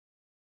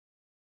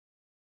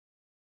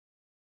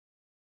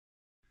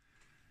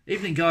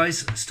Evening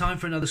guys, it's time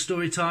for another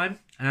story time,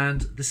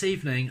 and this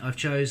evening I've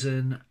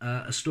chosen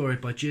a story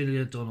by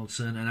Julia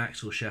Donaldson and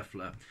Axel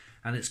Scheffler,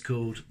 and it's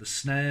called The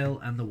Snail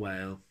and the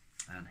Whale,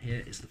 and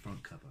here is the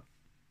front cover.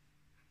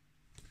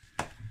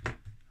 Okay.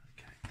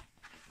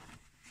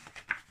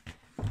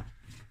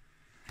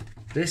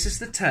 This is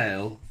the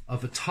tale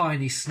of a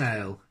tiny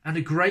snail and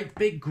a great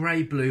big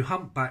grey-blue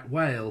humpback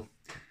whale.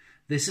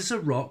 This is a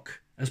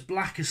rock as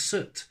black as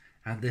soot,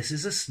 and this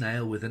is a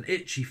snail with an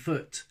itchy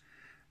foot.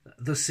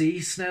 The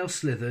sea snail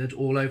slithered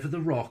all over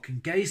the rock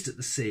and gazed at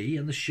the sea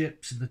and the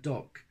ships in the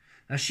dock.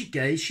 As she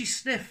gazed, she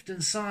sniffed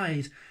and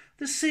sighed.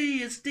 "The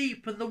sea is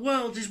deep and the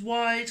world is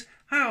wide.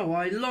 How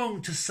I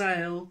long to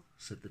sail,"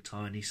 said the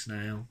tiny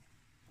snail.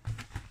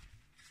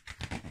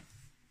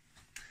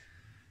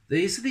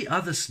 These are the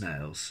other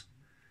snails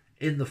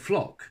in the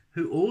flock,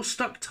 who all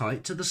stuck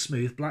tight to the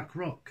smooth black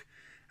rock,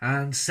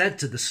 and said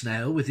to the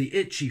snail with the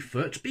itchy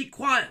foot, "Be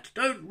quiet,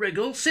 don't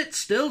wriggle, sit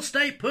still,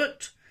 stay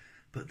put."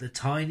 But the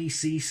tiny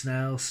sea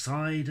snail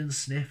sighed and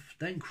sniffed,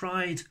 then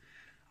cried,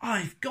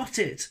 "I've got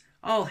it,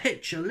 I'll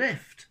hitch a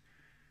lift."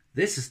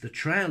 This is the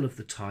trail of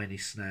the tiny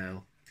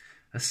snail,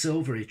 a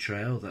silvery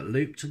trail that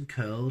looped and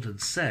curled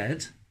and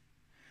said,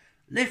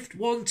 "Lift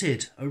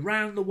wanted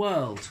around the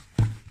world."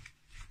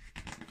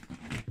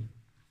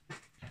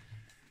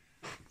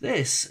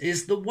 This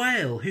is the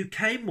whale who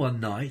came one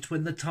night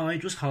when the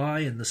tide was high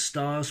and the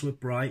stars were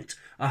bright,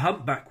 a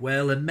humpback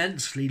whale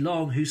immensely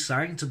long, who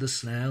sang to the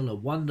snail a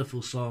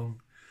wonderful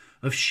song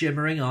of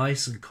shimmering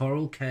ice and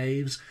coral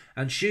caves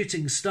and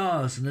shooting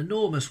stars and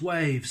enormous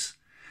waves.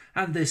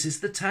 And this is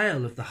the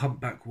tale of the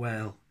humpback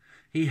whale.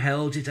 He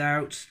held it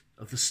out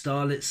of the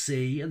starlit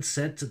sea and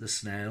said to the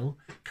snail,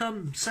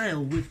 "Come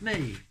sail with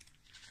me."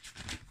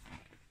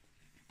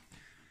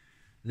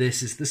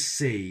 This is the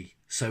sea,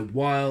 so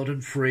wild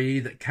and free,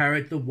 that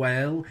carried the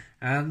whale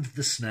and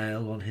the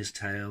snail on his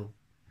tail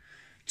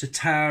to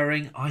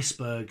towering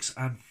icebergs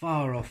and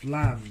far-off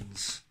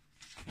lands,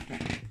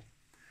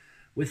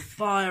 with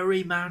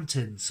fiery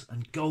mountains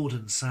and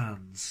golden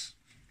sands.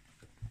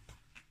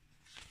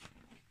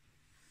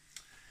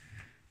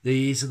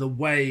 These are the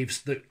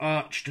waves that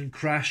arched and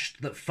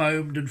crashed, that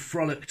foamed and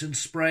frolicked and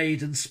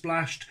sprayed and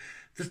splashed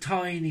the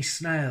tiny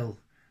snail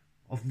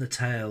on the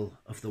tail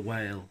of the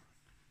whale.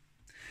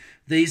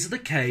 These are the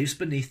caves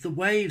beneath the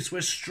waves,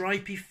 where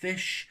stripy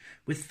fish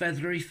with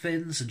feathery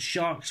fins and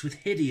sharks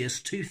with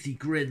hideous toothy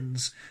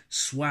grins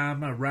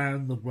swam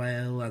around the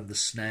whale and the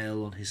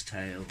snail on his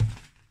tail.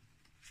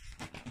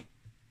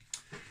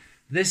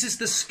 This is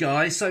the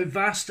sky, so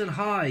vast and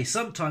high,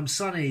 sometimes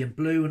sunny and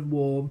blue and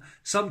warm,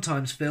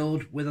 sometimes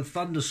filled with a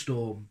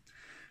thunderstorm,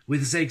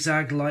 with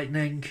zigzag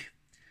lightning,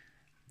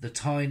 the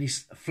tiny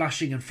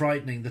flashing and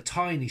frightening the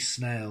tiny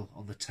snail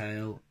on the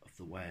tail of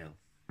the whale.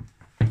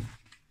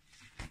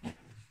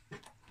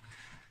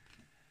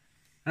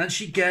 And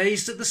she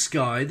gazed at the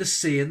sky, the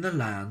sea and the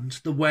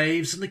land, the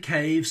waves and the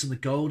caves and the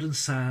golden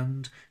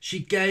sand. She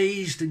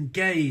gazed and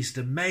gazed,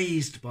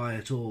 amazed by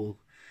it all.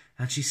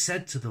 And she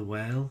said to the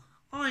whale,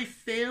 "I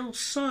feel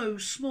so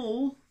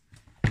small."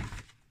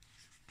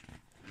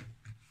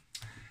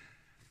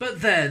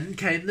 But then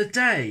came the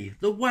day.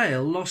 The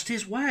whale lost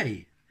his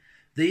way.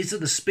 These are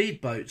the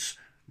speedboats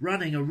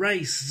running a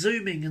race,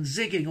 zooming and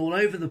zigging all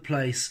over the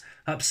place,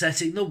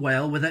 upsetting the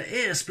whale with her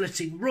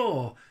ear-splitting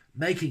roar,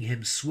 making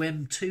him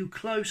swim too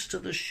close to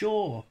the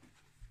shore.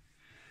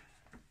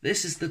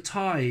 This is the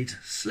tide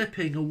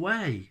slipping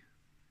away.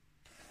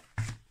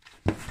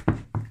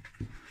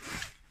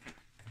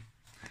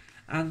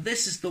 And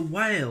this is the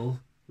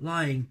whale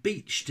lying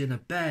beached in a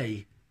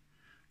bay.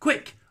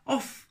 "Quick,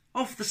 off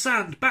the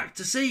sand, back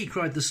to sea,"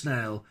 cried the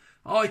snail.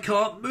 "I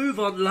can't move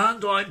on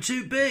land, I'm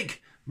too big,"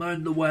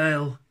 moaned the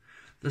whale.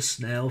 The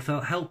snail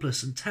felt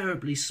helpless and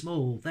terribly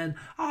small. Then,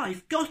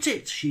 "I've got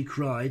it," she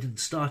cried, and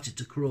started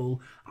to crawl.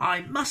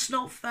 "I must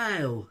not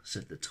fail,"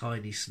 said the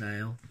tiny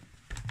snail.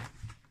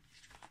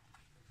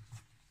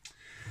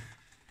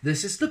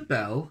 This is the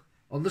bell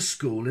on the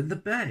school in the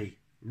bay,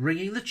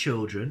 ringing the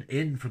children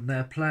in from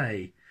their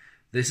play.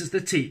 This is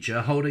the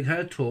teacher holding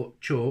her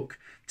chalk,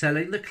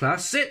 telling the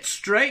class, "Sit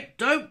straight,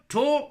 don't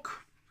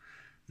talk."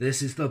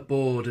 This is the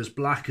board as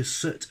black as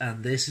soot,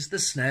 and this is the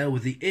snail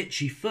with the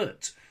itchy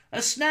foot.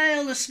 "A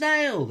snail, a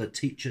snail!" The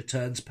teacher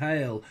turns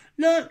pale.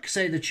 "Look,"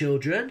 say the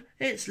children,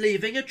 "it's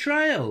leaving a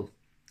trail."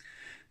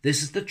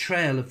 This is the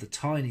trail of the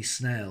tiny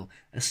snail,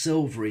 a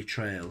silvery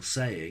trail,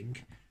 saying,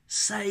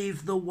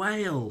 "Save the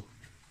whale."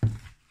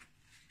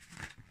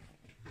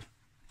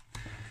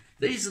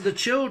 These are the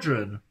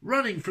children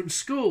running from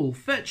school,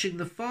 fetching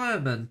the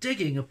fireman,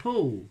 digging a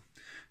pool,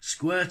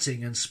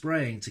 squirting and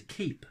spraying to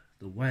keep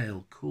the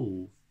whale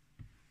cool.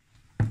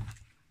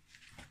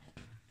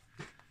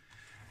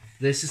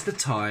 This is the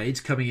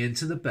tide coming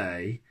into the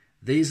bay.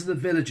 These are the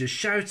villagers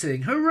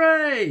shouting,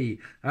 "Hooray!"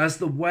 as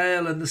the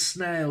whale and the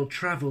snail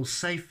travel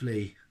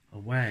safely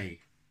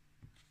away.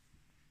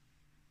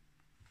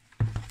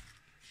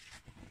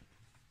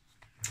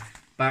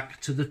 Back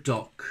to the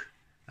dock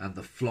and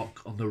the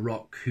flock on the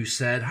rock, who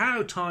said,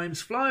 "How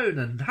time's flown,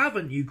 and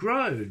haven't you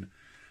grown?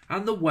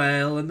 And the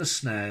whale and the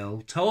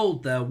snail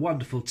told their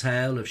wonderful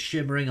tale of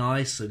shimmering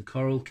ice and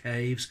coral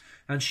caves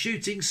and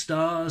shooting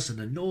stars and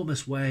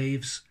enormous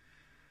waves,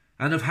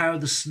 and of how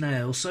the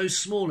snail, so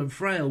small and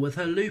frail, with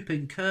her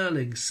looping,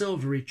 curling,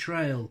 silvery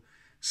trail,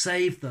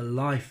 saved the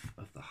life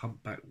of the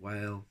humpback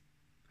whale.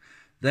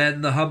 Then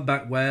the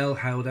humpback whale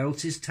held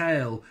out his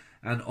tail,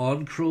 and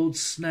on crawled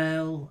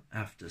snail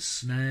after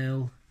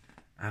snail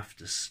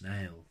after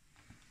snail.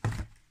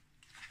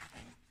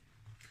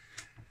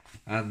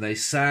 And they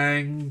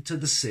sang to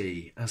the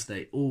sea as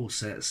they all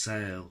set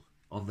sail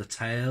on the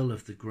tail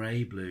of the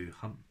grey-blue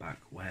humpback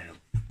whale.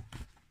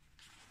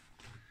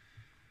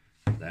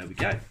 There we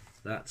go.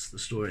 That's the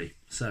story.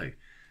 So,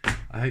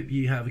 I hope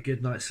you have a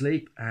good night's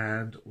sleep,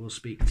 and we'll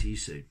speak to you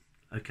soon.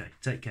 Okay,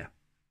 take care.